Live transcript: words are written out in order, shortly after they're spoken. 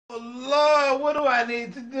Oh, Lord, what do I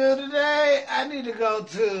need to do today? I need to go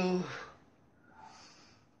to.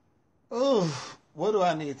 Ooh, what do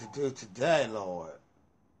I need to do today, Lord?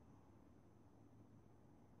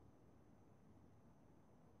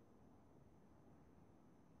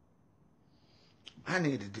 I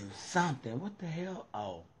need to do something. What the hell?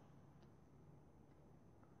 Oh,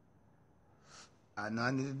 I know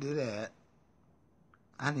I need to do that.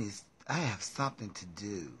 I have something to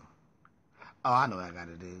do. Oh, I know what I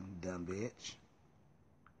gotta do, dumb bitch.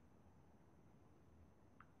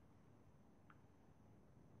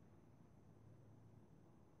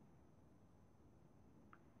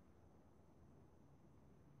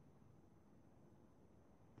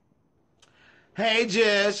 Hey,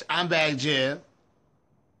 Jish. I'm back, Jill.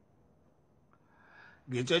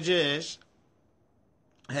 Get your Jish.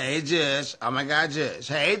 Hey, Jish. Oh, my God, Jish.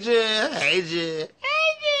 Hey, Jill. Hey, Jill. Hey,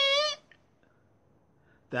 Jill.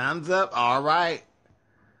 Thumbs up. All right.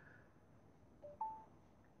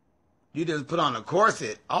 You just put on a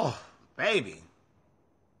corset. Oh, baby.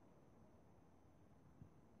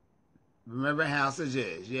 Remember House of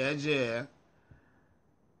Jish. Yeah, Jill.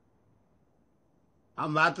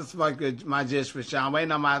 I'm about to smoke my Jish for sure. I'm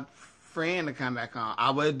waiting on my friend to come back on.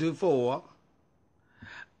 I will do 4.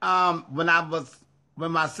 When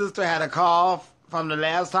my sister had a cough from the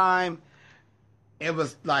last time, it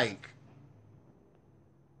was like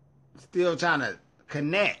still trying to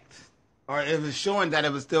connect, or it was showing that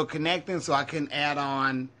it was still connecting, so I couldn't add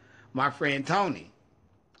on my friend Tony.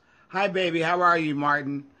 Hi, baby. How are you,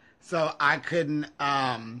 Martin? So I couldn't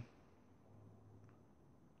add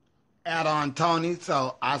on Tony,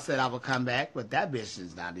 so I said I would come back, but that bitch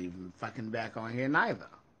is not even fucking back on here neither.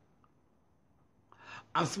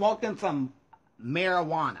 I'm smoking some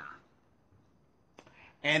marijuana,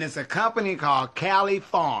 and it's a company called Cali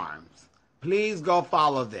Farms. Please go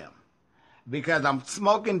follow them, because I'm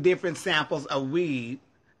smoking different samples of weed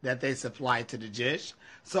that they supply to the Jish,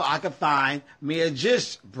 so I can find me a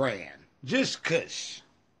Jish brand, Jish Kush.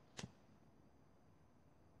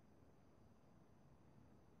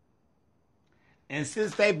 And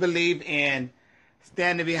since they believe in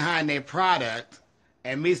standing behind their product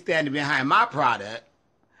and me standing behind my product,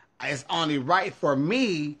 it's only right for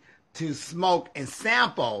me to smoke and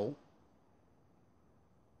sample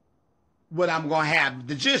what I'm going to have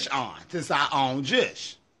the Jish on, since I own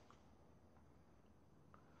Jish.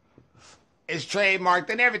 It's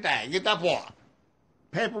trademarked and everything. Get that part.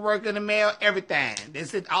 Paperwork in the mail, everything.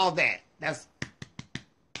 This is all that. That's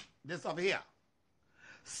this over here.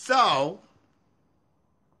 So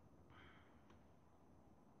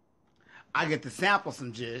I get to sample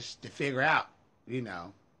some Jish to figure out,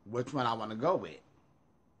 which one I want to go with.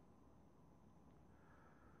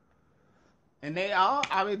 And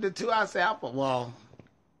the 2 I sampled, well,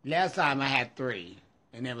 last time I had 3,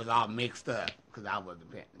 and it was all mixed up because I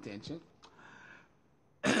wasn't paying attention.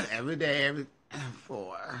 Every day, every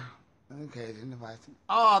 4. Okay,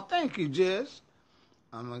 oh, thank you, Jish.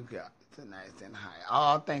 Oh my God, it's a nice and high.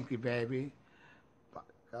 Oh, thank you, baby.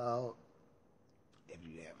 Go, if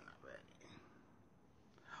you haven't already.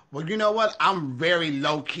 Well, you know what? I'm very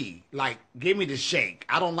low key. Like, give me the shake.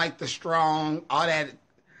 I don't like the strong, all that.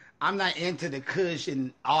 I'm not into the kush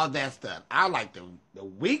and all that stuff. I like the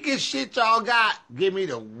weakest shit y'all got. Give me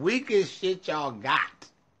the weakest shit y'all got.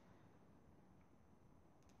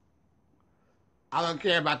 I don't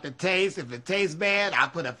care about the taste. If it tastes bad, I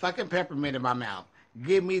put a fucking peppermint in my mouth.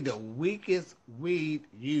 Give me the weakest weed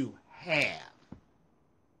you have.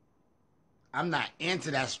 I'm not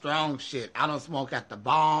into that strong shit. I don't smoke at the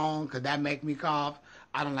bong because that makes me cough.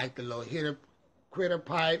 I don't like the little critter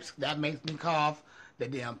pipes. That makes me cough. The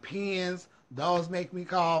damn pens, those make me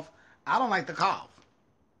cough. I don't like to cough.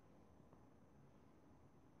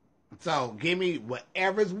 So give me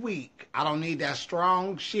whatever's weak. I don't need that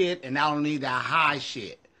strong shit, and I don't need that high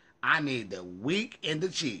shit. I need the weak and the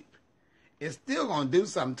cheap. It's still gonna do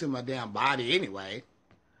something to my damn body anyway.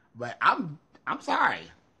 But I'm sorry.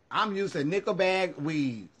 I'm used to nickel bag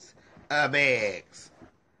weeds, bags.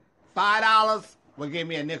 $5 will give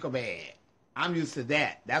me a nickel bag. I'm used to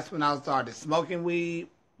that. That's when I started smoking weed.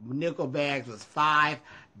 Nickel bags was $5.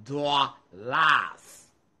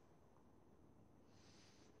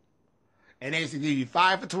 And they used to give you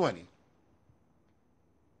 5 for 20.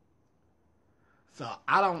 So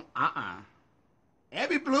I don't,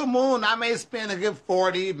 Every blue moon, I may spend a good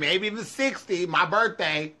 40, maybe even 60. My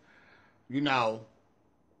birthday,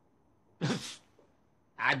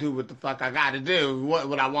 I do what the fuck I got to do,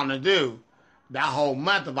 what I want to do that whole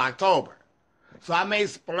month of October. So I may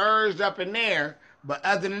splurge up in there, but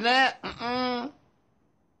other than that,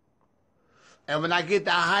 And when I get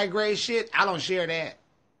that high grade shit, I don't share that.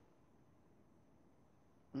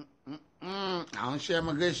 I don't share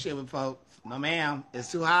my good shit with folks. No, ma'am.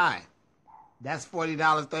 It's too high. That's $40,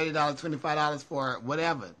 $30, $25 for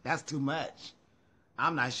whatever. That's too much.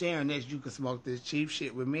 I'm not sharing this. You can smoke this cheap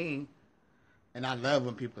shit with me. And I love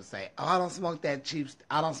when people say, oh, I don't smoke that cheap.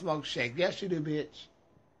 I don't smoke shake. Yes, you do, bitch.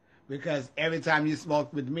 Because every time you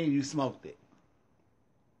smoked with me, you smoked it.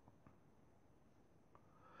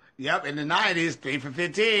 Yep, in the 90s, 3 for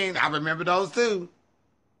 15. I remember those too.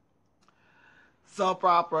 Soap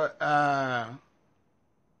opera,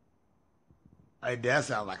 it does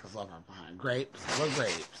sound like a soap opera behind. Grapes? What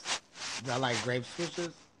grapes? Do I like grape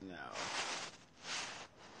switches? No.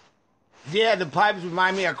 Yeah, the pipes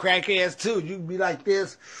remind me of crackheads too. You be like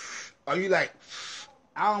this, or you like,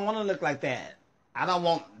 I don't want to look like that. I don't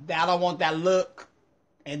want that look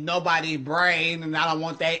in nobody's brain, and I don't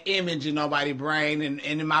want that image in nobody's brain, and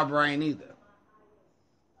in my brain either.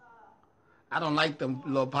 I don't like them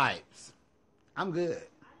little pipes. I'm good.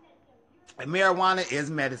 And marijuana is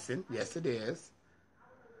medicine. Yes, it is.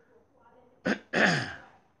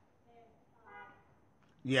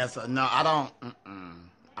 Yes, no, I don't.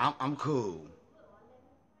 I'm cool.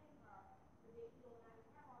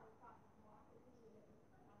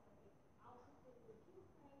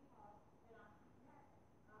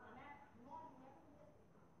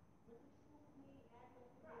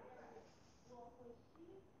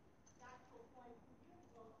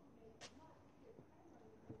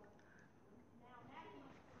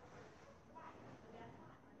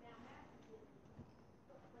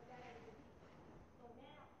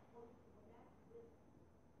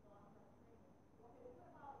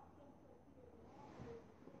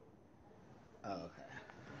 Okay.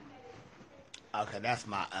 Okay, that's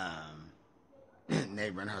my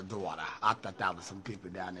neighbor and her daughter. I thought that was some people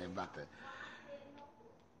down there about to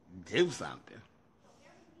do something.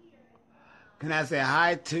 Can I say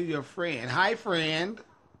hi to your friend? Hi, friend.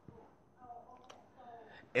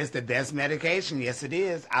 It's the best medication. Yes, it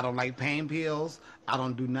is. I don't like pain pills. I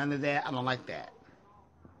don't do none of that. I don't like that.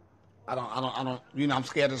 I don't, I'm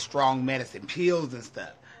scared of strong medicine, pills and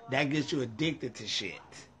stuff. That gets you addicted to shit.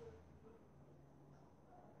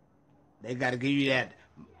 They got to give you that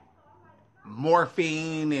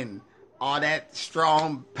morphine and all that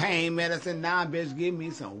strong pain medicine. Nah, bitch, give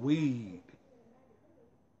me some weed.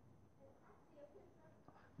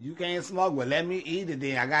 You can't smoke, but let me eat it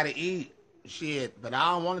then. I got to eat shit, but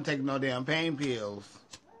I don't want to take no damn pain pills.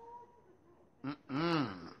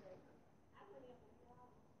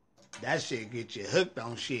 That shit get you hooked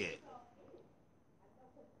on shit.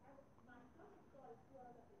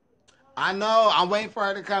 I know. I'm waiting for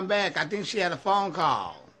her to come back. I think she had a phone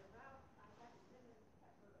call.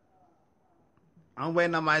 I'm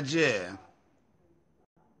waiting on my gist.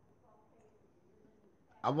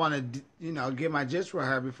 I want to, get my gist for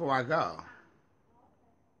her before I go.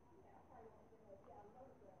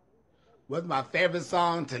 What's my favorite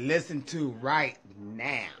song to listen to right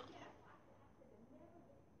now?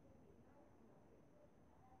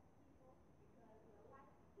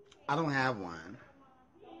 I don't have one.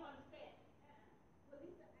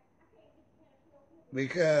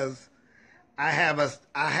 Because I have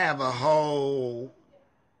a whole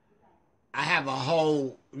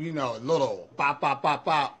little pop pop pop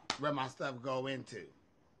pop where my stuff go into.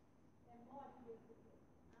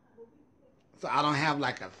 So I don't have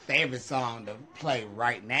like a favorite song to play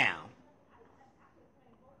right now.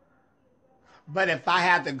 But if I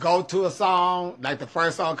had to go to a song, like the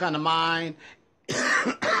first song come to mind,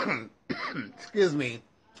 excuse me,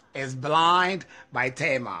 is Blind by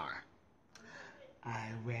Tamar.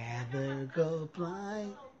 I'd rather go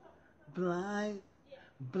blind, blind,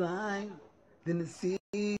 blind than to see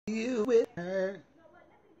you with her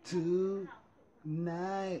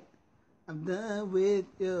tonight. I'm done with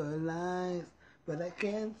your lies, but I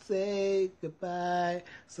can't say goodbye,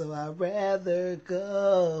 so I'd rather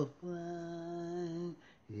go blind.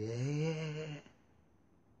 Yeah.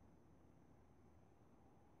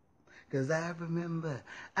 'Cause I remember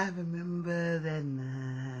that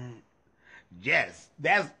night. Yes,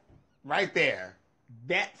 that's right there.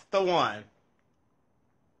 That's the one.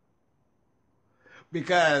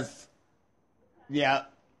 Because, yeah,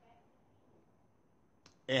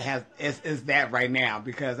 it's that right now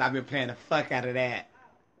because I've been playing the fuck out of that.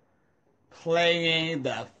 Playing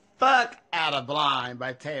the fuck out of Blind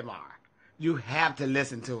by Tamar. You have to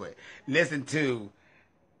listen to it. Listen to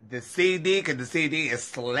the CD, because the CD is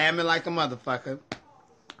slamming like a motherfucker.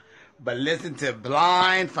 But listen to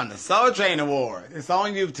Blind from the Soul Train Award. It's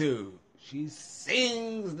on YouTube. She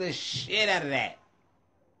sings the shit out of that.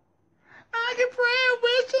 I can pray and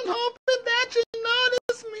wish and hoping that you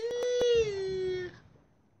notice me.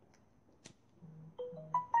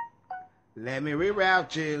 Let me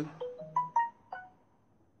reroute you.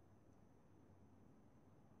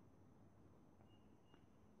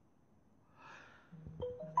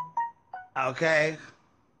 Okay.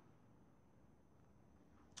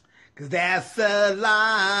 Cause that's a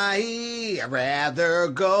lie. I'd rather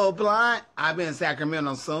go blind. I'll be in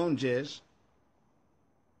Sacramento soon, Jish.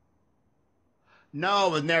 No, I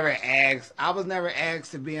was never asked. I was never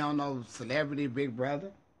asked to be on no Celebrity Big Brother.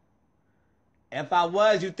 If I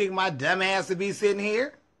was, you think my dumb ass would be sitting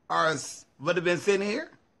here? Or would have been sitting here?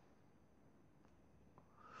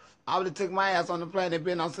 I would have took my ass on the plane and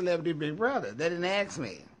been on Celebrity Big Brother. They didn't ask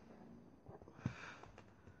me.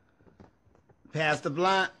 Pass the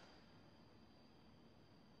blunt.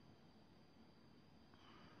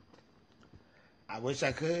 I wish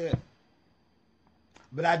I could.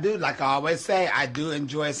 But I do, like I always say, I do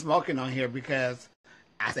enjoy smoking on here because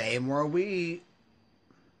I save more weed.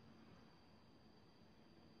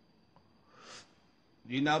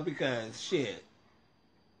 You know, because shit.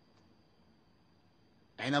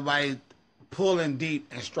 Ain't nobody pulling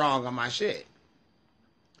deep and strong on my shit.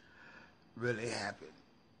 Really happened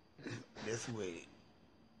this week.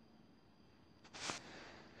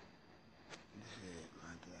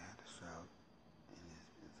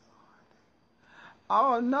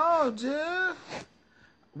 Oh no, Jib.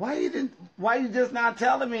 Why you just not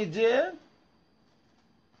telling me, Jib?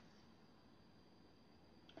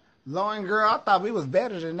 Lauren girl, I thought we was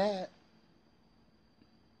better than that.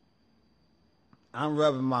 I'm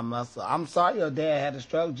rubbing my muscle. I'm sorry your dad had a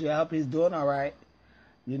stroke, Jib. I hope he's doing all right.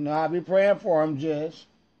 You know I'll be praying for him, Jish.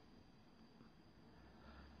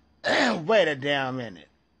 Wait a damn minute.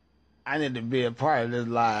 I need to be a part of this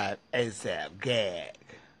live ASAP gag.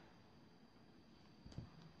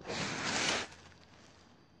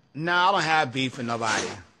 No, I don't have beef with nobody.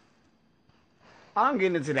 I don't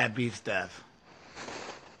get into that beef stuff.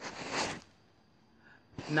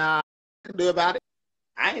 Nah, I can do about it.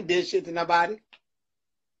 I ain't did shit to nobody.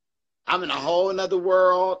 I'm in a whole nother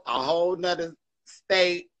world, a whole nother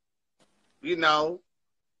state, you know.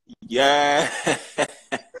 Yeah.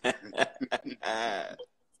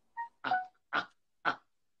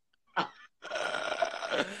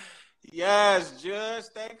 Yes, Judge.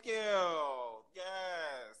 Thank you.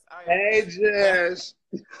 Yes. Hey, Judge.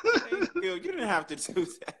 Thank you. You didn't have to do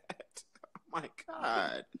that. Oh my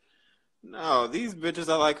God. No, these bitches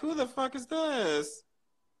are like, who the fuck is this?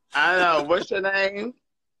 I know. What's your name?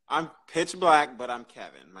 I'm Pitch Black, but I'm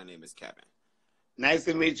Kevin. My name is Kevin. Nice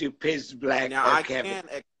to meet you, Pitch Black. Now, I Kevin. can't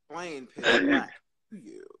explain Pitch Black to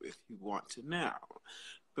you if you want to know,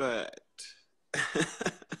 but...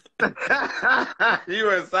 You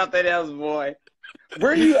are something else, boy.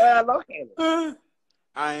 Where are you located?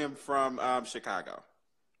 I am from Chicago.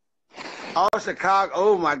 Oh, Chicago.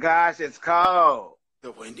 Oh, my gosh. It's cold.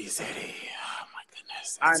 The Windy City. Oh, my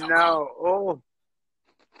goodness. I so know. cold. Oh.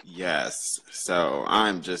 Yes. So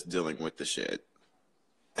I'm just dealing with the shit.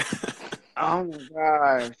 Oh, my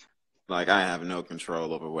gosh. Like, I have no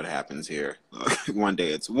control over what happens here. One day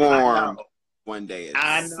it's warm. One day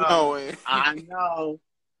it's snowing. I know.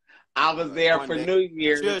 I was there for New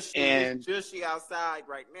Year's. It's jushy outside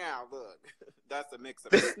right now. Look, that's a mix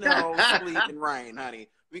of snow, sleet, and rain, honey.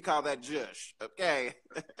 We call that jush, okay?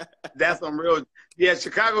 That's some real... Yeah,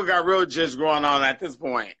 Chicago got real jush going on at this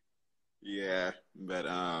point. Yeah, but...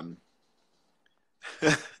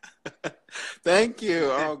 Thank you.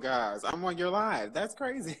 Oh, guys. I'm on your live. That's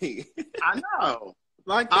crazy. I know.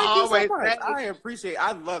 Like, thank you so much. I appreciate it.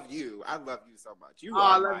 I love you. I love you so much.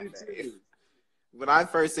 I love you too. When I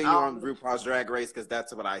first seen you on RuPaul's Drag Race, because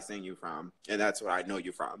that's what I seen you from, and that's what I know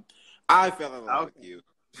you from, I fell in love with you.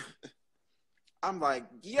 I'm like,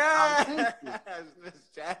 yes, Miss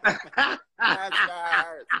Jasmine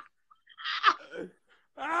Masters.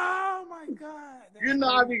 Oh my God! You know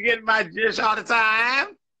I be getting my dish all the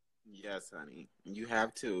time. Yes, honey. You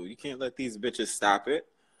have to. You can't let these bitches stop it.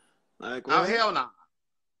 Like, oh hell no!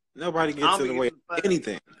 Nobody gets in the way of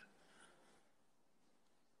anything.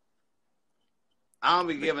 I don't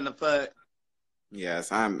be giving a fuck.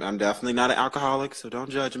 Yes, I'm definitely not an alcoholic, so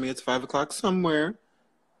don't judge me. It's 5 o'clock somewhere.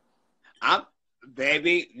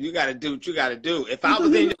 Baby, you gotta do what you gotta do. If I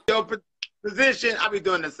was in your position, I'd be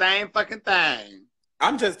doing the same fucking thing.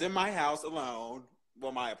 I'm just in my house alone.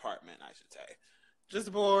 Well, my apartment, I should say.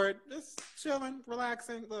 Just bored, just chilling,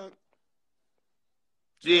 relaxing. Look.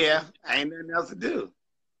 Yeah, ain't nothing else to do.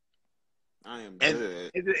 I am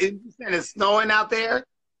good. It's snowing out there?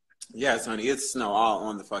 Yes, honey, it's snow all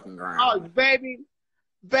on the fucking ground. Oh, baby,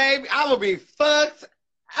 I will be fucked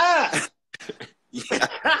up. Yeah.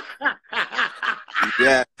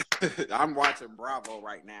 Yeah. I'm watching Bravo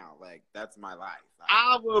right now. Like, that's my life.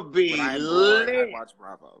 I would be when I'm lit. bored, I watch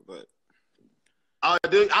Bravo, but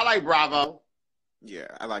dude, I like Bravo. yeah,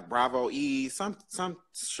 I like Bravo E. Some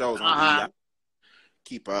shows on E I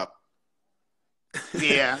keep up.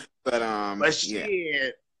 Yeah. But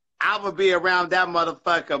shit, I would be around that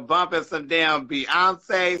motherfucker bumping some damn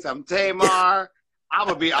Beyonce, some Tamar. I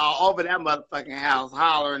would be all over that motherfucking house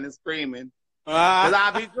hollering and screaming. Because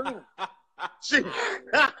I'd be drunk. Shit.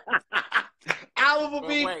 I would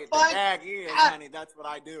be the gag is, honey, that's what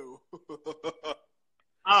I do.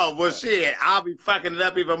 Oh, well, shit. I'll be fucking it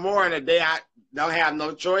up even more in a day. I don't have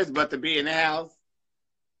no choice but to be in the house.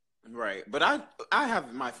 Right. But I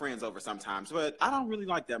have my friends over sometimes, but I don't really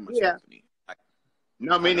like that much company. Like,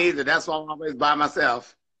 no, me neither. That's why I'm always by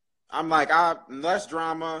myself. I'm like, less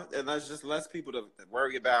drama and less people to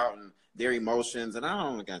worry about and their emotions, and I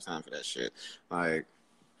don't got time for that shit. Like,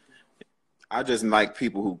 I just like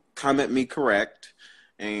people who come at me correct,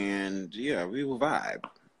 and yeah, we will vibe.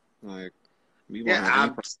 Like, we won't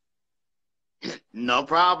have no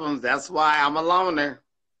problems. That's why I'm a loner.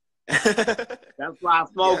 That's why I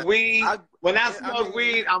smoke weed. When I smoke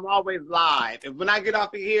weed, I'm always live. If when I get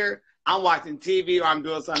off of here, I'm watching TV or I'm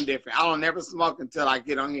doing something different. I don't never smoke until I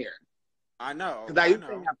get on here. I know. Because I used to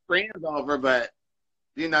have friends over, but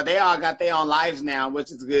you know, they all got their own lives now,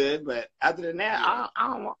 which is good. But other than that, I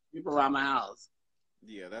don't want people around my house.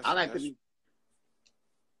 Yeah, I like to be.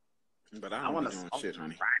 But I don't be doing shit,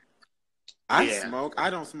 honey. I smoke. I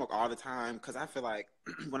don't smoke all the time because I feel like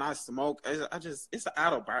when I smoke, it's an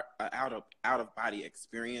out of body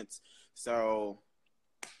experience. So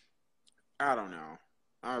I don't know.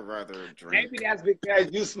 I'd rather drink. Maybe that's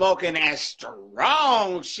because you smoking that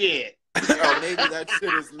strong shit. Yo, maybe that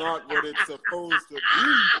shit is not what it's supposed to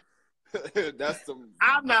be. That's some.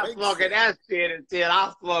 I'm not smoking that shit until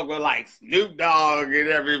I smoke with like Snoop Dogg and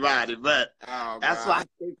everybody. But that's why I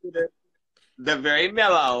stick to the very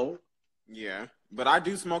mellow. Yeah, but I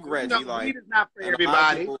do smoke Reggie. Weed is not for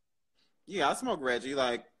everybody. I smoke Reggie.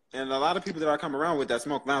 Like, and a lot of people that I come around with that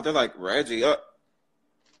smoke lounge, they're like, Reggie,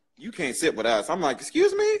 you can't sit with us. I'm like,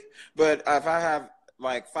 excuse me? But if I have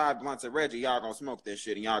like 5 blunts of Reggie, y'all gonna smoke this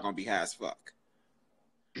shit and y'all gonna be high as fuck.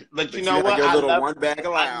 But you know what? Your little one bag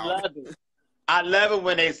of I love it. I love it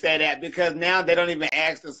when they say that because now they don't even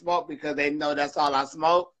ask to smoke because they know that's all I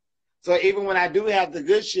smoke. So even when I do have the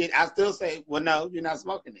good shit, I still say, well, no, you're not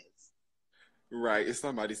smoking this. Right. If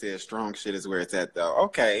somebody says strong shit is where it's at, though.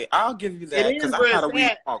 Okay, I'll give you that because I'm not a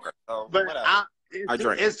weed smoker. So but I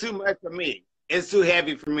drink. It's too much for me. It's too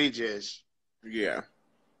heavy for me, Jish. Yeah.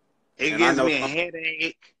 It gives me a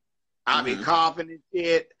headache. I'll be coughing and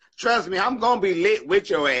shit. Trust me, I'm going to be lit with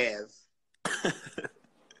your ass.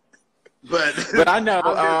 But I know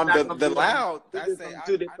the loud, I know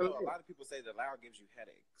a lot of people say the loud gives you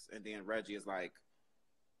headaches. And then Reggie is like,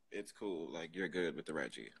 it's cool. Like, you're good with the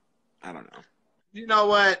Reggie. I don't know. You know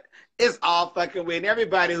what? It's all fucking weird. And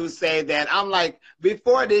everybody who say that, I'm like,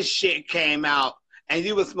 before this shit came out and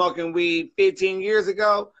you was smoking weed 15 years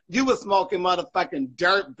ago, you was smoking motherfucking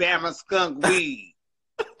dirt Bama skunk weed.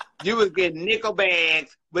 You was getting nickel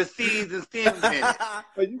bags with seeds and stems in it.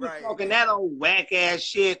 But you was smoking that old whack ass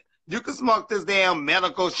shit. You could smoke this damn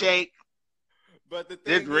medical shake. But the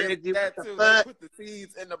thing is that too, they put the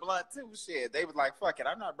seeds in the blunt too. Shit, they was like, "Fuck it,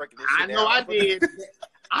 I'm not breaking this shit down." I did.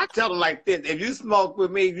 I tell them like this: if you smoke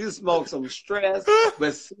with me, you smoke some stress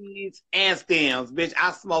with seeds and stems, bitch.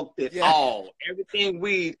 I smoked it all. Everything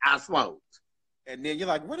weed, I smoked. And then you're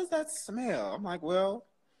like, "What does that smell?" I'm like, "Well,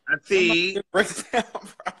 a seed." Break it down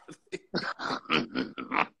properly.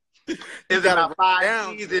 It's about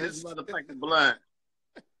 5 seeds in this motherfucking blunt.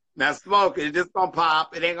 Now smoke it. It's just gonna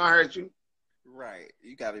pop. It ain't gonna hurt you. Right.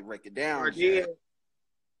 You got to break it down.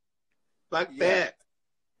 Fuck that.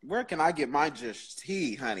 Where can I get my Just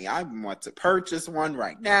tea, honey? I want to purchase one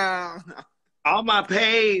right now. On my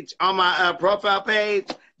page, on my profile page,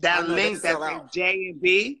 that link that says J and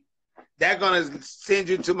B, they're going to send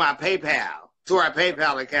you to my PayPal, to our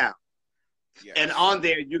PayPal account. Yes. And on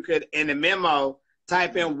there, you could, in the memo,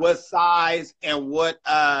 type in what size and what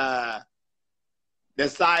the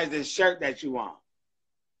size and shirt that you want.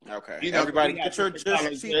 Okay. You know, everybody get your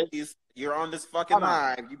Just teas. You're on this fucking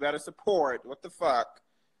live. You better support. What the fuck?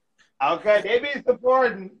 Okay, they be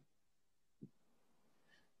supporting.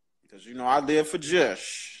 Because, you know, I live for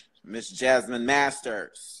Jish. Miss Jasmine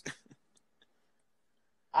Masters.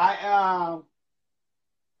 I'm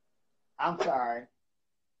sorry.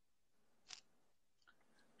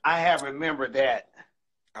 I have remembered that.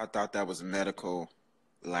 I thought that was medical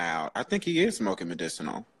loud. I think he is smoking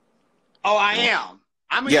medicinal. Oh, I am.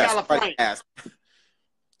 I'm in California.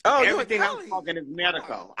 Oh, you in Everything I'm Cali? smoking is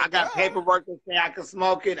medical. I got Duh. paperwork that say I can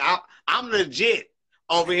smoke it. I'm legit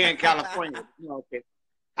over here in California smoking.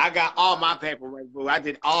 I got all my paperwork, boo. I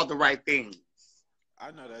did all the right things.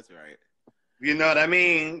 I know that's right. You know what I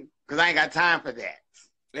mean? Because I ain't got time for that.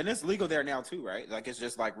 And it's legal there now too, right? Like it's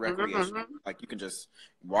just like recreation. Mm-hmm. Like you can just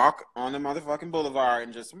walk on the motherfucking boulevard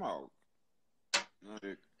and just smoke.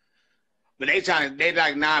 But they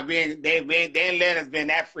like, nah, they ain't let us been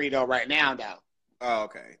that free though right now though. Oh,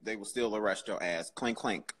 okay. They will still arrest your ass. Clink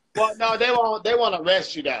clink. Well, no, they won't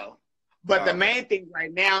arrest you though. But the Okay. main thing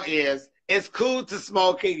right now is it's cool to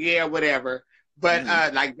smoke it, yeah, whatever. But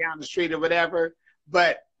like down the street or whatever.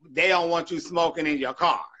 But they don't want you smoking in your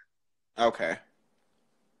car. Okay.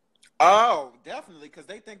 Oh, definitely, because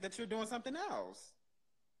they think that you're doing something else.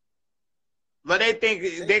 But they think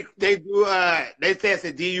they do. They say it's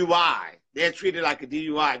a DUI. They're treated like a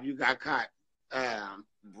DUI if you got caught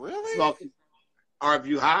Really? smoking, or if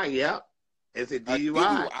you high. Yep, it's a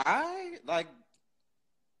DUI. DUI? Like,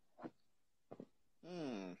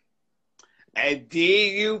 A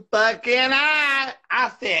DU fucking I.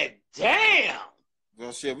 I said, damn.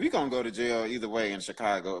 Well, shit, we gonna go to jail either way in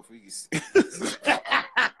Chicago if we.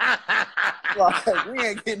 Like, we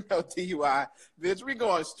ain't getting no DUI, bitch. We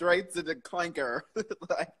going straight to the clinker.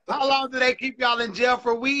 Like, how long do they keep y'all in jail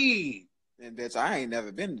for weed? And bitch, I ain't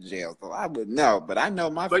never been to jail, so I wouldn't know. But I know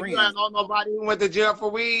my But friends. you ain't know nobody who went to jail for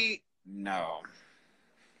weed? No.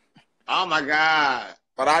 Oh my God.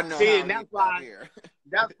 But I know. See, how that's why.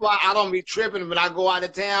 that's why I don't be tripping when I go out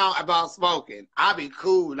of town about smoking. I be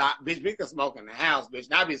cool. Not, bitch, we can smoke in the house, bitch.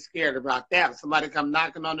 And I be scared about that. If somebody come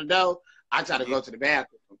knocking on the door, I try to go to the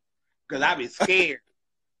bathroom. Because I be scared.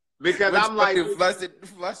 Because I'm like,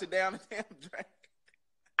 flush it down the damn drain.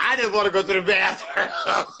 I just want to go to the bathroom.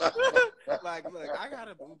 Like, look, I got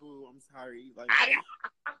a boo-boo. I'm sorry.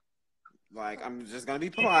 Like, I'm just gonna be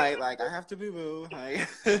polite. Like, I have to boo-boo. Like,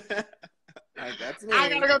 like that's me. I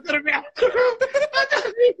gotta go to the bathroom.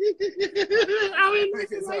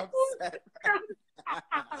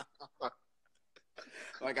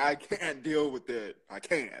 Like, I can't deal with it. I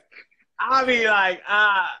can't. I be like,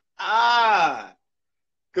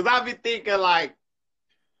 because I be thinking like,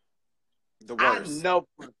 the worst. I know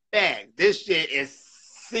for a fact this shit is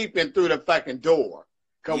seeping through the fucking door.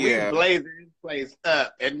 Because we blazing this place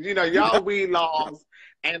up. And, you know, y'all weed laws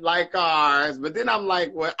and like ours. But then I'm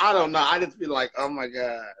like, well, I don't know. I just feel like, oh my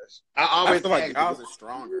gosh. I feel like y'all's is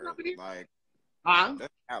stronger. Like, huh?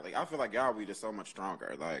 That's Cali. I feel like y'all weed is so much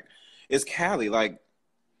stronger. Like, it's Cali. Like,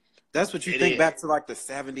 that's what you think back to like the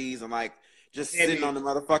 70s and like just sitting on the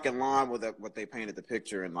motherfucking lawn with what they painted the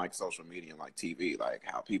picture in like social media and like TV, like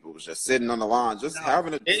how people was just sitting on the lawn, just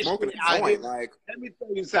having a smoking a joint. Like, let me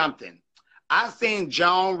tell you something. I seen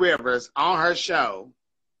Joan Rivers on her show.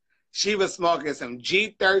 She was smoking some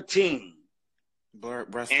G13.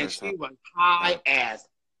 And she was high as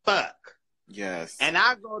fuck. Yes. And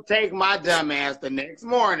I go take my dumb ass the next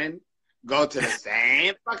morning, go to the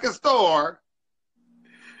same fucking store,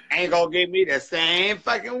 and go get me the same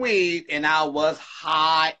fucking weed, and I was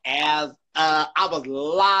high as I was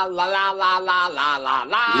la la la la la la la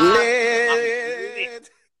la. Lit.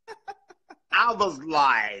 I was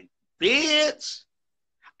like, bitch,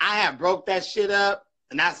 I had broke that shit up,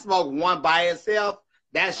 and I smoked one by itself.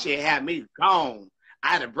 That shit had me gone. I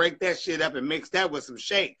had to break that shit up and mix that with some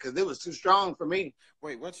shake because it was too strong for me.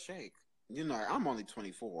 Wait, what's shake? You know, I'm only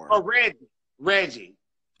 24. Oh, Reggie.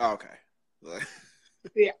 Oh, okay.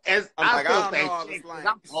 Yeah, I still say shake,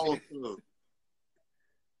 I'm old school.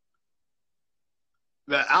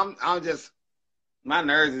 But I'm just, my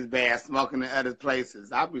nerves is bad smoking in other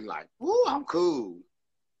places. I'll be like, ooh, I'm cool.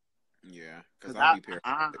 Yeah, because I'll be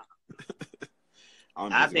paranoid.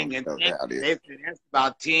 I think in Texas, they said that's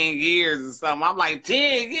about 10 years or something. I'm like,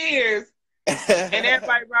 10 years? And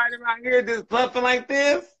everybody riding around here just puffing like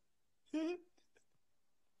this?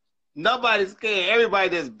 Nobody's scared. Everybody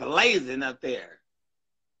just blazing up there.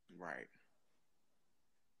 Right.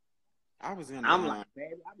 I'm like,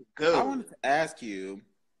 baby, I was good. I wanted to ask you,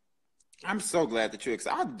 I'm so glad that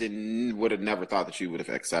you would have never thought that you would have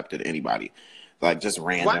accepted anybody. Like, just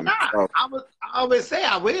random. Why not? So, I always say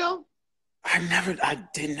I will. I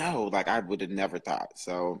didn't know. Like, I would have never thought.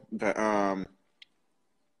 So, but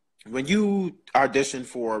when you auditioned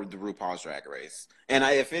for the RuPaul's Drag Race, and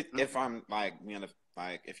if I'm like, you know,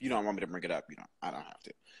 like, if you don't want me to bring it up, you know, I don't have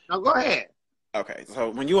to. No, go ahead. Okay, so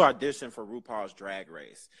when you auditioned for RuPaul's Drag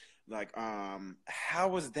Race, like, how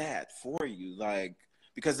was that for you? Like,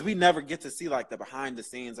 because we never get to see like the behind the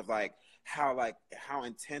scenes of like how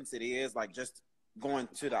intense it is, like just going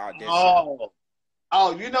to the audition.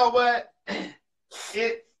 Oh, you know what?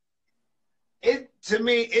 To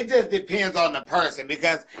me, it just depends on the person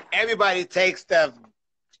because everybody takes stuff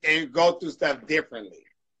and go through stuff differently.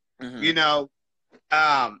 Mm-hmm. You know,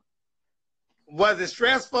 was it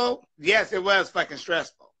stressful? Yes, it was fucking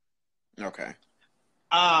stressful. Okay.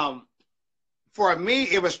 For me,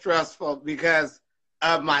 it was stressful because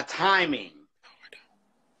of my timing.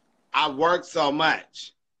 I worked so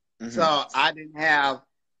much. Mm-hmm. So I didn't have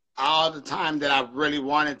all the time that I really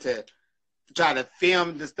wanted to try to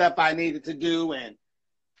film the stuff I needed to do. And,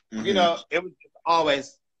 you know, it was just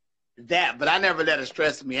always that. But I never let it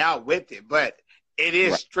stress me out with it. But it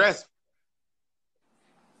is stressful.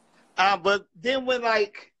 But then when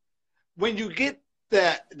you get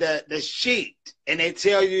the sheet and they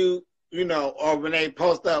tell you, you know, or when they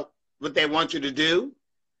post up what they want you to do,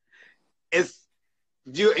 it's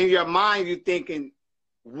you in your mind, you're thinking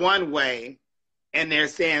one way and they're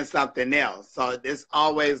saying something else. So it's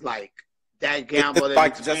always like that gamble. Is it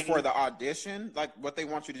like just for the audition, like what they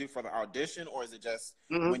want you to do for the audition, or is it just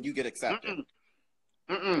when you get accepted?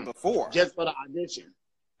 Before? Just for the audition.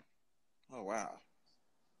 Oh, wow.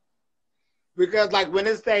 Because like when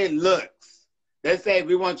it say looks, they say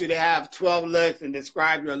we want you to have 12 looks and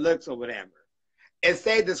describe your looks or whatever. It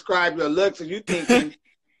say describe your looks, and you thinking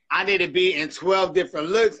I need to be in 12 different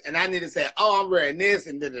looks, and I need to say, oh, I'm wearing this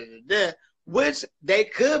and da-da-da-da, which they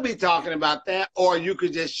could be talking about that, or you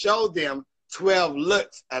could just show them 12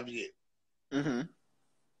 looks of you. Mm-hmm.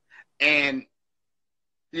 And,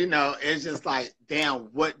 you know, it's just like, damn,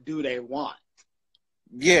 what do they want?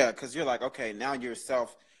 Yeah, because you're like, okay, now you're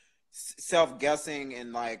self-guessing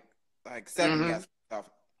and like second-guessing stuff.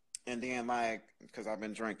 And then like, because I've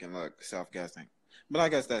been drinking, look, self-guessing. But I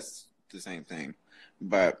guess that's the same thing.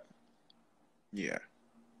 But, yeah.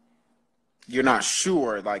 You're not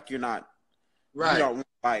sure, like, you're not, you don't,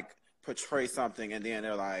 like, portray something and then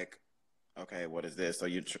they're like, okay, what is this? So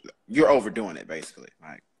you're overdoing it, basically.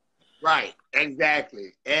 Like, right,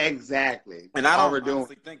 exactly. And I don't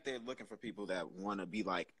honestly think they're looking for people that want to be,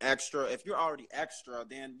 like, extra. If you're already extra,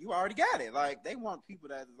 then you already got it. Like, they want people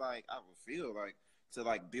that, like, I would feel like, to,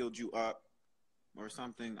 like, build you up or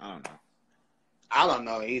something. I don't know. I don't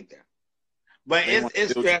know either. But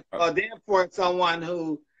it's stressful. Then for someone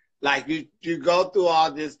who, like, you go through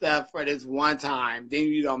all this stuff for this one time, then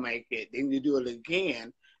you don't make it, then you do it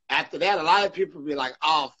again. After that, a lot of people be like,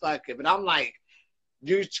 oh, fuck it. But I'm like,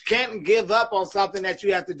 you can't give up on something that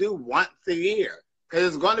you have to do once a year. Because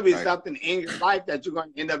it's going to be something in your life that you're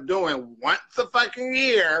going to end up doing once a fucking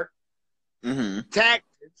year. Tactics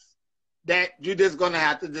that you're just going to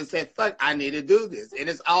have to just say, fuck, I need to do this. And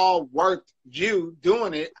it's all worth you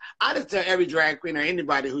doing it. I just tell every drag queen or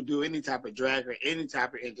anybody who do any type of drag or any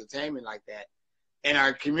type of entertainment like that in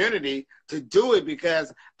our community to do it,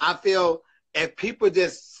 because I feel if people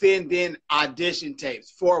just send in audition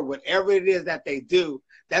tapes for whatever it is that they do,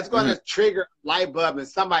 that's going to trigger a light bulb in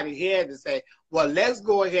somebody's head to say, well, let's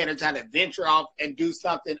go ahead and try to venture off and do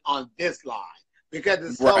something on this line, because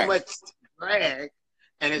there's so much drag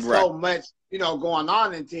and it's so much, you know, going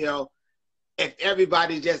on until if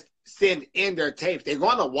everybody just send in their tapes, they're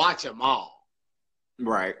going to watch them all.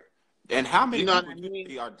 Right. And how many people I mean?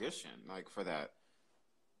 do the audition, like, for that?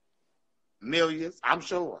 Millions, I'm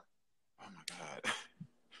sure. Oh, my God.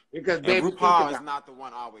 Because and RuPaul is not the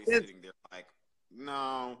one always sitting there like,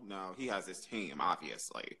 no, he has his team,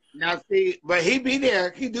 obviously. Now, see, but he be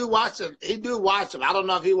there. He do watch them. I don't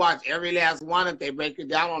know if he watch every last one. If they break it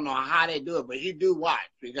down, I don't know how they do it, but he do watch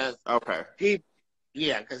because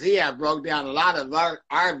because he had broke down a lot of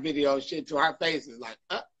our video shit to our faces, like,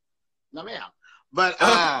 no ma'am. But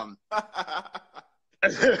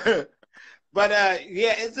it's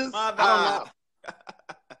just I don't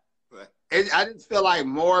know. I just feel like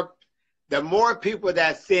the more people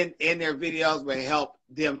that send in their videos will help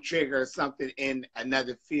them trigger something in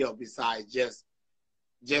another field besides just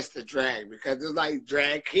the drag, because it's like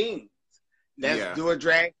drag kings. Let's do a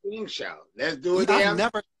drag king show. Let's do a damn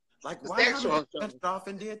like, why haven't they jumped off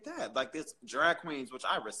and did that? Like, this drag queens, which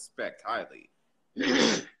I respect highly.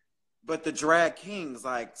 But the drag kings,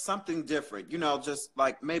 like, something different, you know, just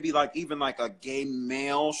like maybe like even like a gay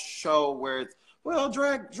male show where it's, well,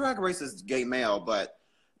 drag race is gay male, but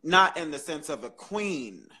not in the sense of a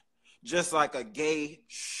queen, just like a gay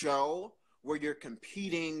show where you're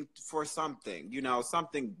competing for something, you know,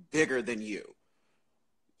 something bigger than you,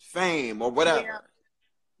 fame or whatever.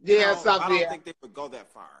 Yeah, I don't think they would go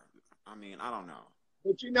that far. I mean, I don't know.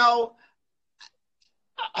 But, you know,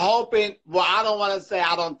 hoping, well, I don't want to say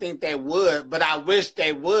I don't think they would, but I wish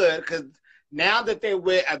they would, because now that they're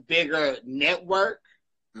with a bigger network,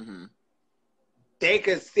 they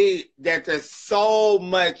could see that there's so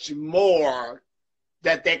much more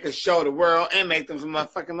that they could show the world and make them some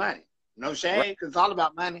motherfucking money. No shade, because it's all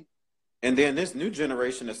about money. And then this new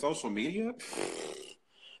generation of social media,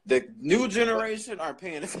 the new generation are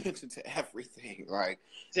paying attention to everything. Like,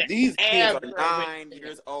 these kids are 9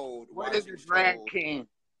 years old. What is a drag king?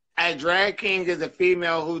 A drag king is a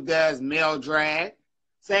female who does male drag.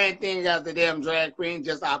 Same thing as the damn drag queen,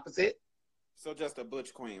 just opposite. So just a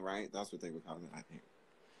butch queen, right? That's what they would call it, I think.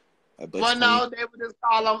 A butch Well, queen. no, they would just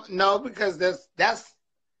call them no, because that's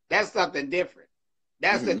something different.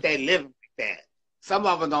 That's if they live like that. Some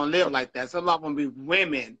of them don't live like that. Some of them be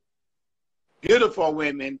women, beautiful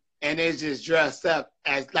women, and they just dressed up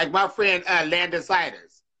as like my friend Landon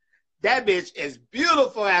Siders. That bitch is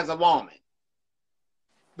beautiful as a woman,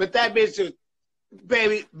 but that bitch should,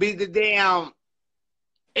 baby, be the damn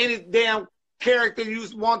any damn character you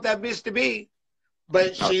want that bitch to be.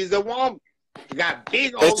 But she's a woman. She got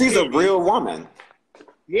big old. And she's titties. a real woman.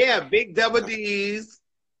 Yeah, big double D's.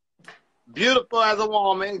 Beautiful as a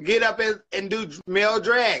woman. Get up and do male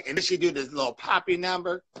drag. And then she do this little poppy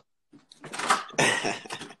number.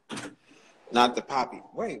 Not the poppy.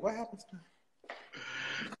 Wait, what happens?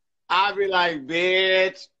 I'll be like,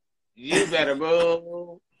 bitch, you better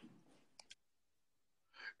move.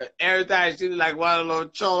 Every time she like one of the little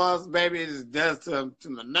cholos, baby, it just does to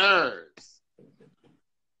my nerves.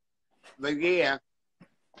 But yeah.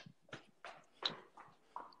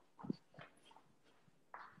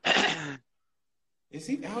 Is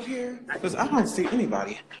he out here? Because I don't see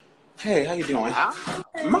anybody. Hey, how you doing?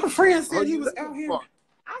 My friend said he was out here.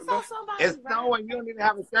 I saw somebody. It's snowing. You don't even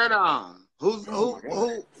have a shirt on. Who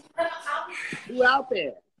out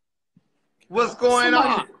there? What's going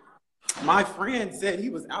on? My friend said he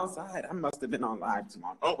was outside. I must have been on live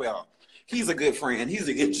tomorrow. Oh well, he's a good friend. He's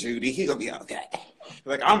a good Judy. He'll be okay.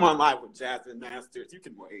 Like, I'm on live with Jasmine Masters. You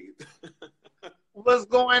can wave. What's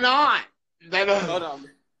going on? Hold on.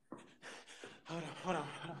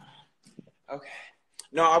 Okay.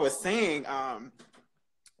 No, I was saying,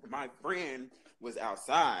 my friend was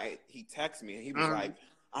outside. He texted me and he was like,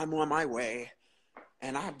 I'm on my way.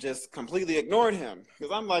 And I've just completely ignored him.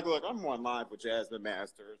 Because I'm like, look, I'm on live with Jasmine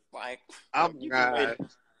Masters. Like, oh my God.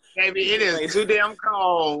 Baby, it is too damn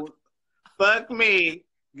cold. Fuck me.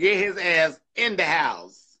 Get his ass in the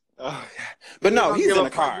house. Oh, yeah. But no, he's in the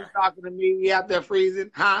car. You talking to me? He out there freezing?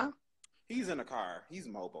 Huh? He's in the car. He's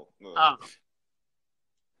mobile.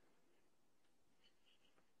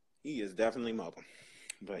 He is definitely mobile.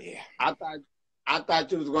 But yeah. I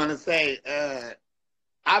thought you was going to say,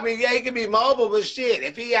 I mean, yeah, he can be mobile, but shit,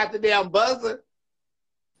 if he got the damn buzzer.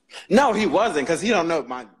 No, he wasn't, because he don't know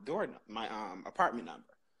my apartment number.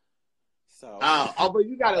 So. But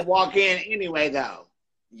you got to walk in anyway, though.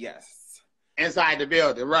 Yes. Inside the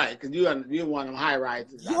building, right? Because you want them high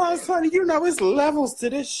rises. Yo, sonny, you know it's levels to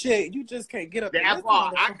this shit. You just can't get up. That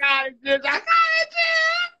far. I got it, Jim.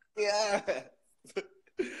 Yeah.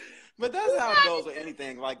 But that's how it goes with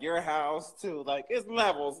anything. Like your house, too. Like, it's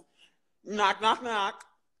levels. Knock, knock, knock.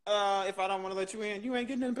 If I don't want to let you in, you ain't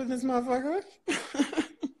getting in business, motherfucker.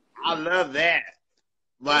 I love that.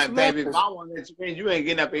 But, baby, if I want to let you in, you ain't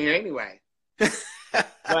getting up in here anyway.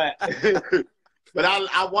 But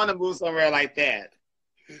I want to move somewhere like that.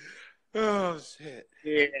 Oh, shit.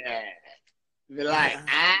 Yeah. Be like,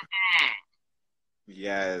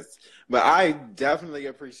 Yes. But I definitely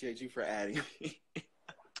appreciate you for adding me.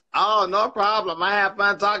 Oh, no problem. I have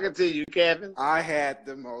fun talking to you, Kevin. I had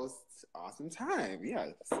the most awesome time.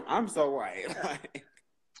 Yes. I'm so white.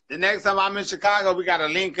 The next time I'm in Chicago, we got to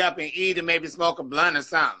link up and eat and maybe smoke a blunt or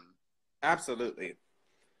something. Absolutely.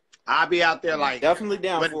 I'll be out there like. Definitely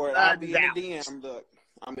down for it. I'll be in the DM. Look,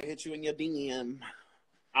 I'm going to hit you in your DM.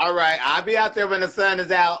 All right. I'll be out there when the sun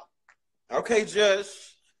is out. Okay, Judge.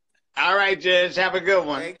 All right, Judge. Have a good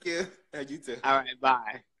one. Thank you. You too. All right.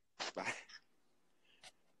 Bye. Bye.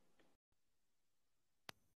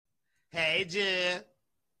 Hey, Judge.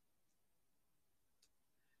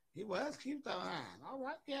 He was cute though. All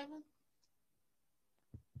right, Kevin.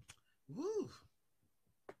 Woo.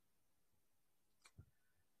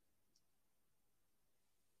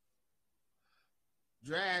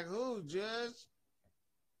 Drag who, Judge?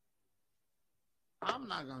 I'm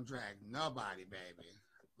not going to drag nobody, baby.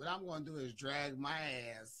 What I'm going to do is drag my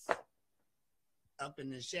ass up in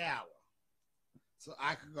the shower so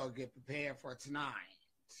I could go get prepared for tonight.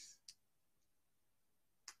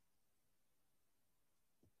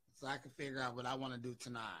 So I can figure out what I want to do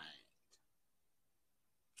tonight.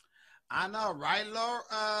 I know, right,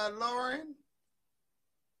 Lauren?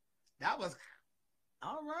 That was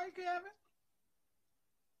all right, Kevin.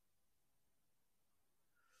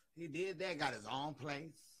 He did that, got his own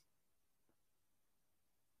place.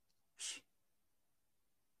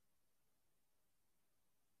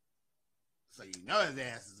 So you know his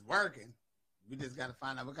ass is working. We just got to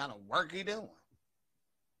find out what kind of work he doing.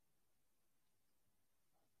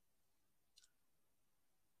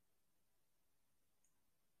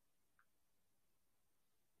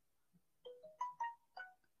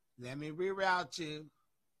 Let me reroute you.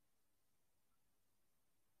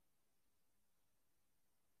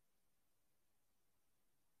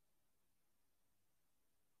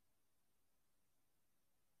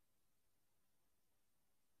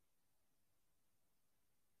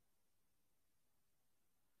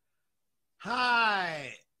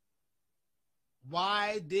 Hi.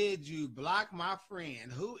 Why did you block my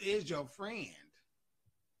friend? Who is your friend?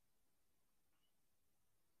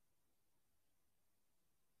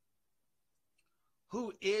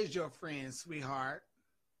 Who is your friend, sweetheart?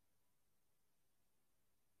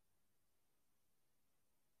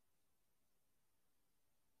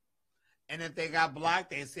 And if they got blocked,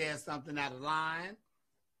 they said something out of line.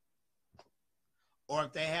 Or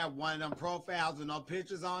if they have one of them profiles with no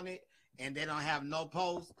pictures on it and they don't have no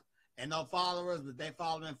posts and no followers, but they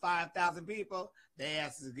following 5,000 people, they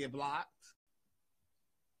asses to get blocked.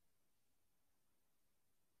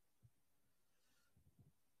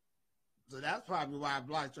 So that's probably why I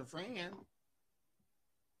blocked your friend.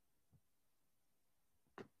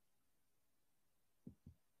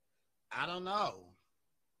 I don't know.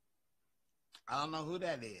 I don't know who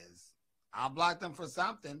that is. I'll block them for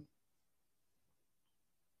something.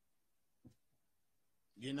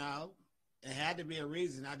 You know, it had to be a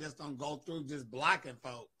reason. I just don't go through just blocking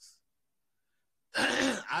folks.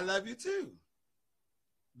 I love you too.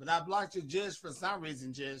 But I blocked you just for some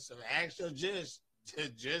reason, just. So ask your just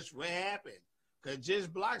what happened. Because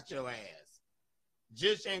just blocked your ass.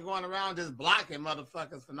 Just ain't going around just blocking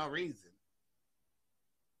motherfuckers for no reason.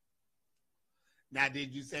 Now,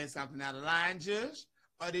 did you say something out of line, just?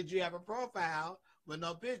 Or did you have a profile with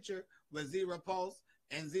no picture, with 0 posts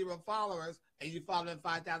and 0 followers, and you following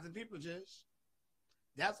 5,000 people, just?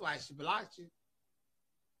 That's why she blocked you.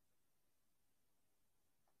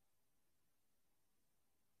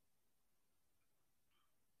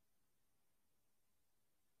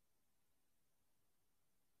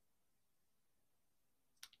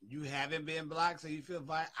 You haven't been blocked, so you feel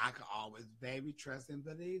like I can always, baby, trust and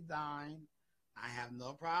believe thine. I have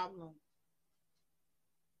no problem.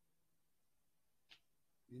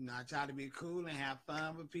 You know, I try to be cool and have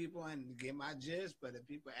fun with people and get my gist, but if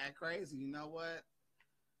people act crazy, you know what?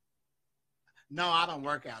 No, I don't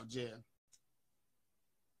work out, Jim.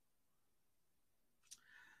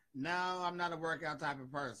 No, I'm not a workout type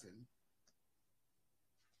of person.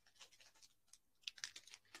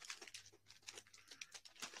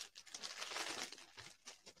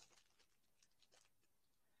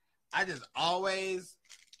 I just always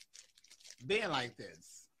been like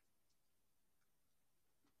this.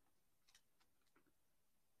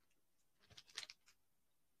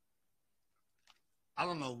 I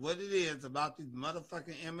don't know what it is about these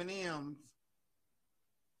motherfucking M&Ms,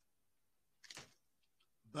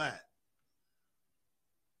 but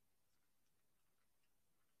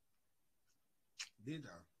these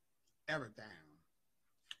are everything.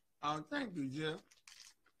 Oh, thank you, Jill.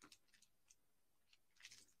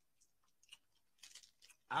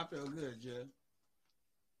 I feel good, Jill.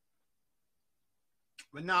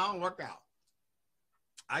 But no, I don't work out.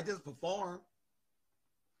 I just perform.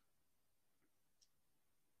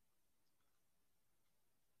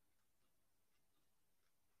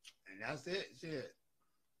 And that's it, shit.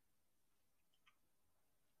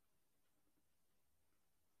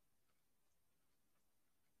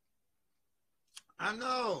 I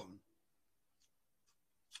know.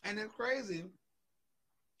 And it's crazy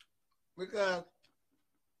because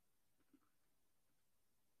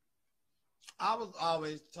I was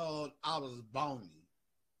always told I was bony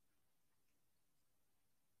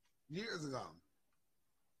years ago.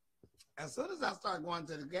 As soon as I started going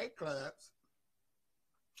to the gay clubs,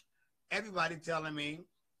 everybody telling me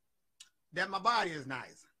that my body is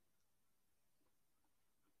nice.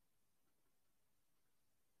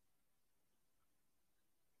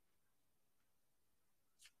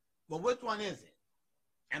 But which one is it?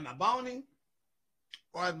 Am I bony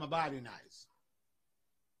or is my body nice?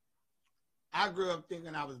 I grew up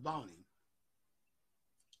thinking I was bony.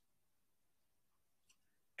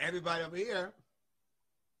 Everybody over here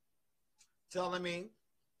telling me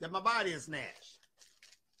that my body is snatched.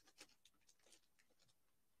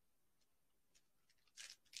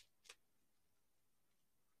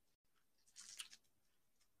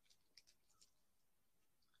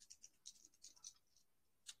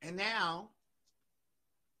 And now,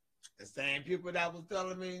 the same people that was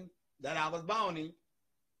telling me that I was bony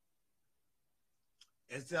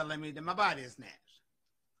It's telling me that my body is snatched.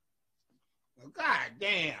 Well, God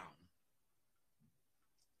damn.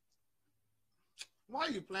 Why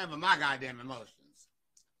are you playing with my goddamn emotions?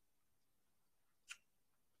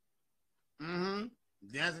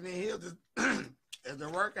 Dancing in heels is a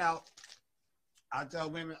workout. I tell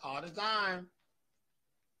women all the time,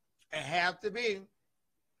 it has to be.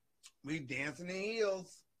 We dancing in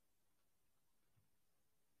heels.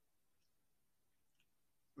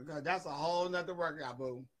 Because that's a whole nother workout,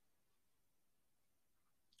 boo.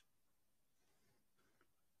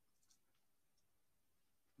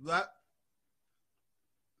 But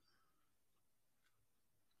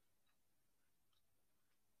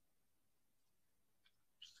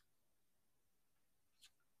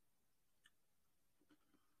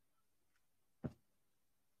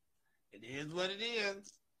it is what it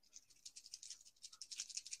is.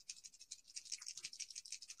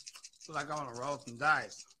 Feel like I want to roll some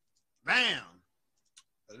dice. Bam!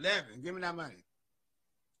 11. Give me that money.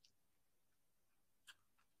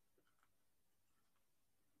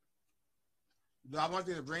 Do I want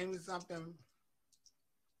you to bring me something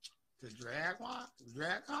to drag on?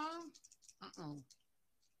 Drag on?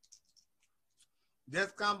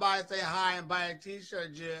 Just come by, say hi, and buy a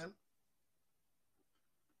t-shirt, Jim.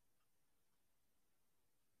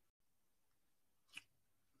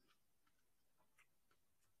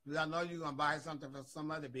 Because I know you're going to buy something for some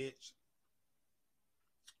other bitch.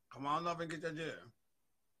 Come on over and get your Jim.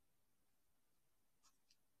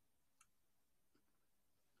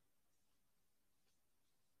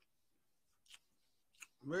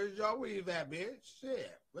 Where's your weave at, bitch?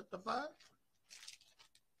 Shit. What the fuck?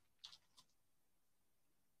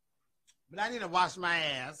 But I need to wash my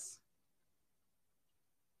ass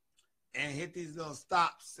and hit these little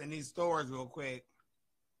stops in these stores real quick.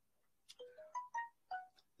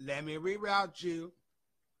 Let me reroute you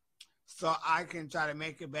so I can try to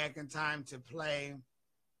make it back in time to play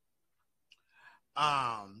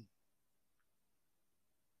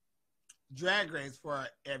Drag Race for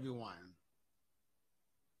everyone.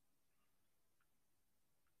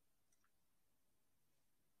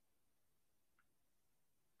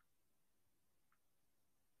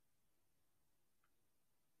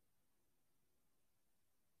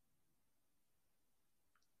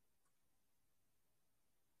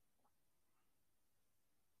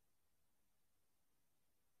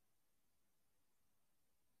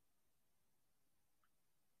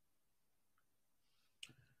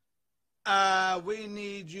 We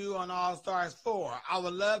need you on All Stars 4. I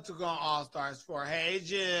would love to go on All Stars 4. Hey,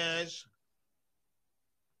 Jish.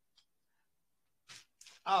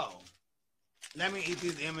 Oh, let me eat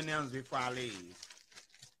these M&Ms before I leave.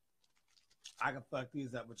 I can fuck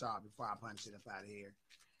these up with y'all before I punch it up out of here.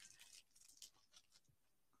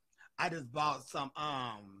 I just bought some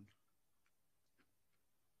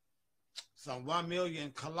 1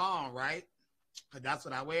 million cologne, right? Because that's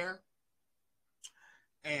what I wear.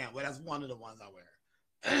 And well, that's one of the ones I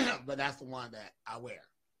wear. But that's the one that I wear.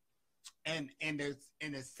 And in the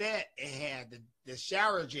set, it had the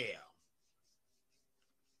shower gel.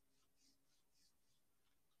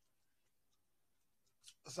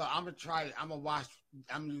 So I'm gonna try it. I'm gonna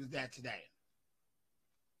use that today.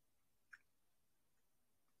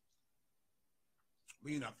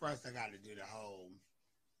 But first I gotta do the whole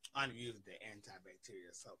use the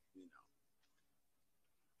antibacterial soap,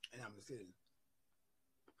 And I'm gonna see.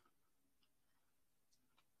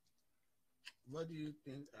 What do you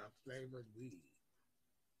think of flavored weed?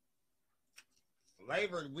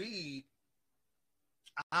 Flavored weed?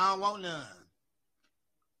 I don't want none.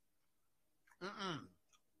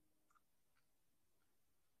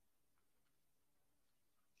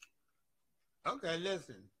 Okay,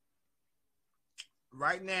 listen.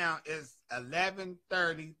 Right now it's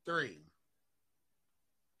 11:33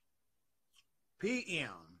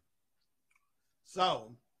 p.m.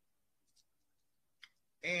 So,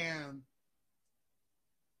 and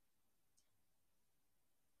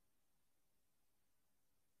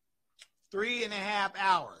three and a half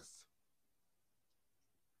hours.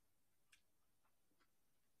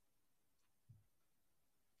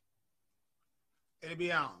 It'll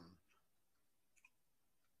be on.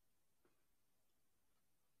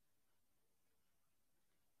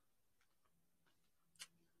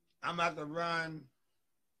 I'm about to run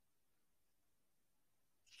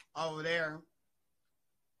over there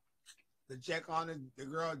to check on the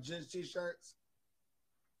girl jeans t-shirts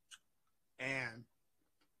and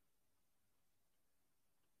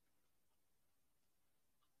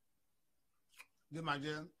do my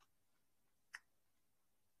gym.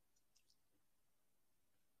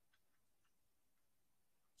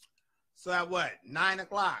 So at what? 9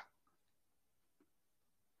 o'clock.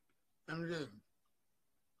 Let me do.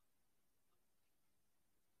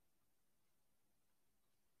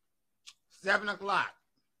 7 o'clock.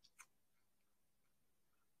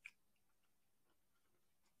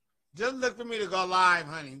 Just look for me to go live,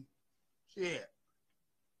 honey. Shit.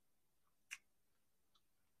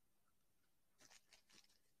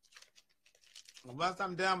 Once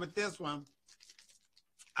I'm done with this one,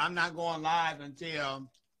 I'm not going live until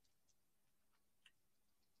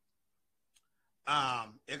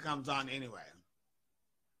it comes on anyway.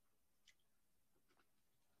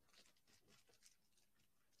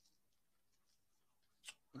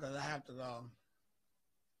 Because I have to go.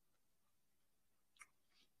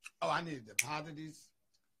 Oh, I need to deposit these.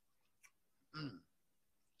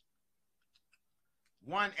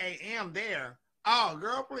 1 a.m. there. Oh,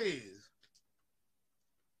 girl, please.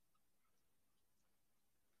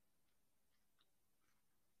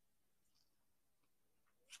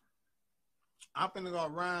 I'm finna go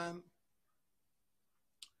run,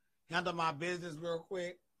 handle my business real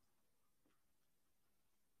quick.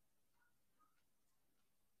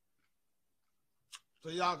 So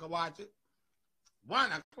y'all can watch it.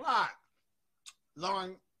 1 o'clock.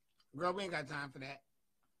 Lauren, girl, we ain't got time for that.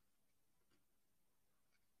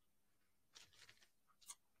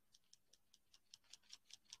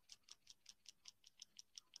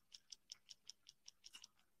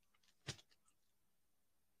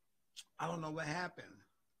 I don't know what happened.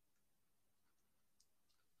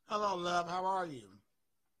 Hello, love. How are you?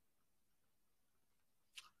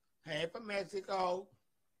 Hey, from Mexico.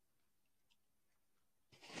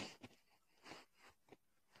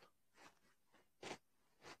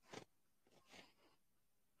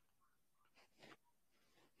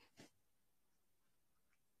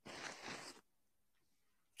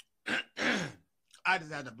 I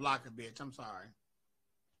just had to block a bitch. I'm sorry.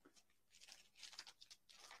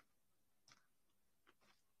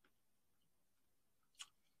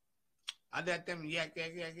 I let them yak. Then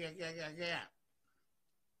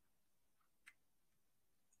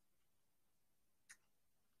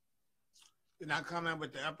I come in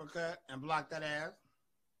with the uppercut and block that ass.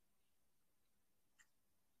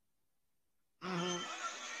 Mm-hmm.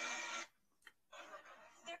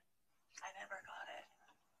 I never got it.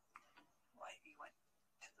 Why you went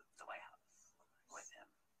to the White House with him?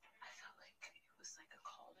 I felt like it was like a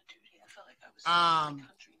call to duty. I felt like I was serving my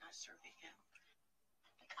country, not serving him.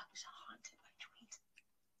 Like I was haunted by tweets.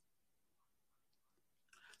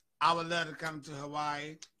 I would love to come to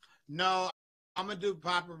Hawaii. No, I'm gonna do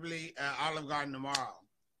probably Olive Garden tomorrow.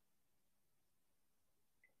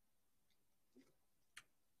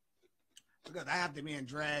 Because I have to be in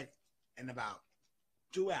drag in about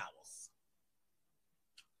 2 hours.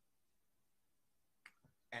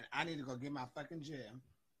 And I need to go get my fucking gym.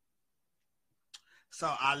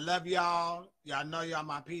 So I love y'all. Y'all know y'all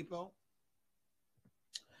my people.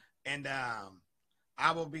 And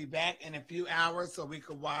I will be back in a few hours so we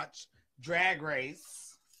can watch Drag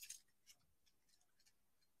Race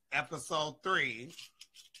episode 3.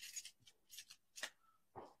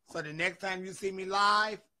 So the next time you see me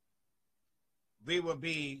live, we will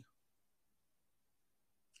be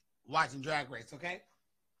watching Drag Race, okay?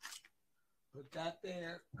 Put that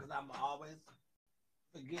there, because I'm always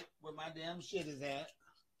forget where my damn shit is at.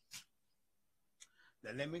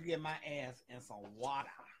 Now let me get my ass in some water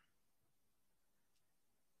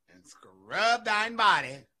and scrub thine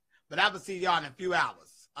body. But I will see y'all in a few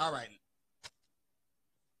hours. All right.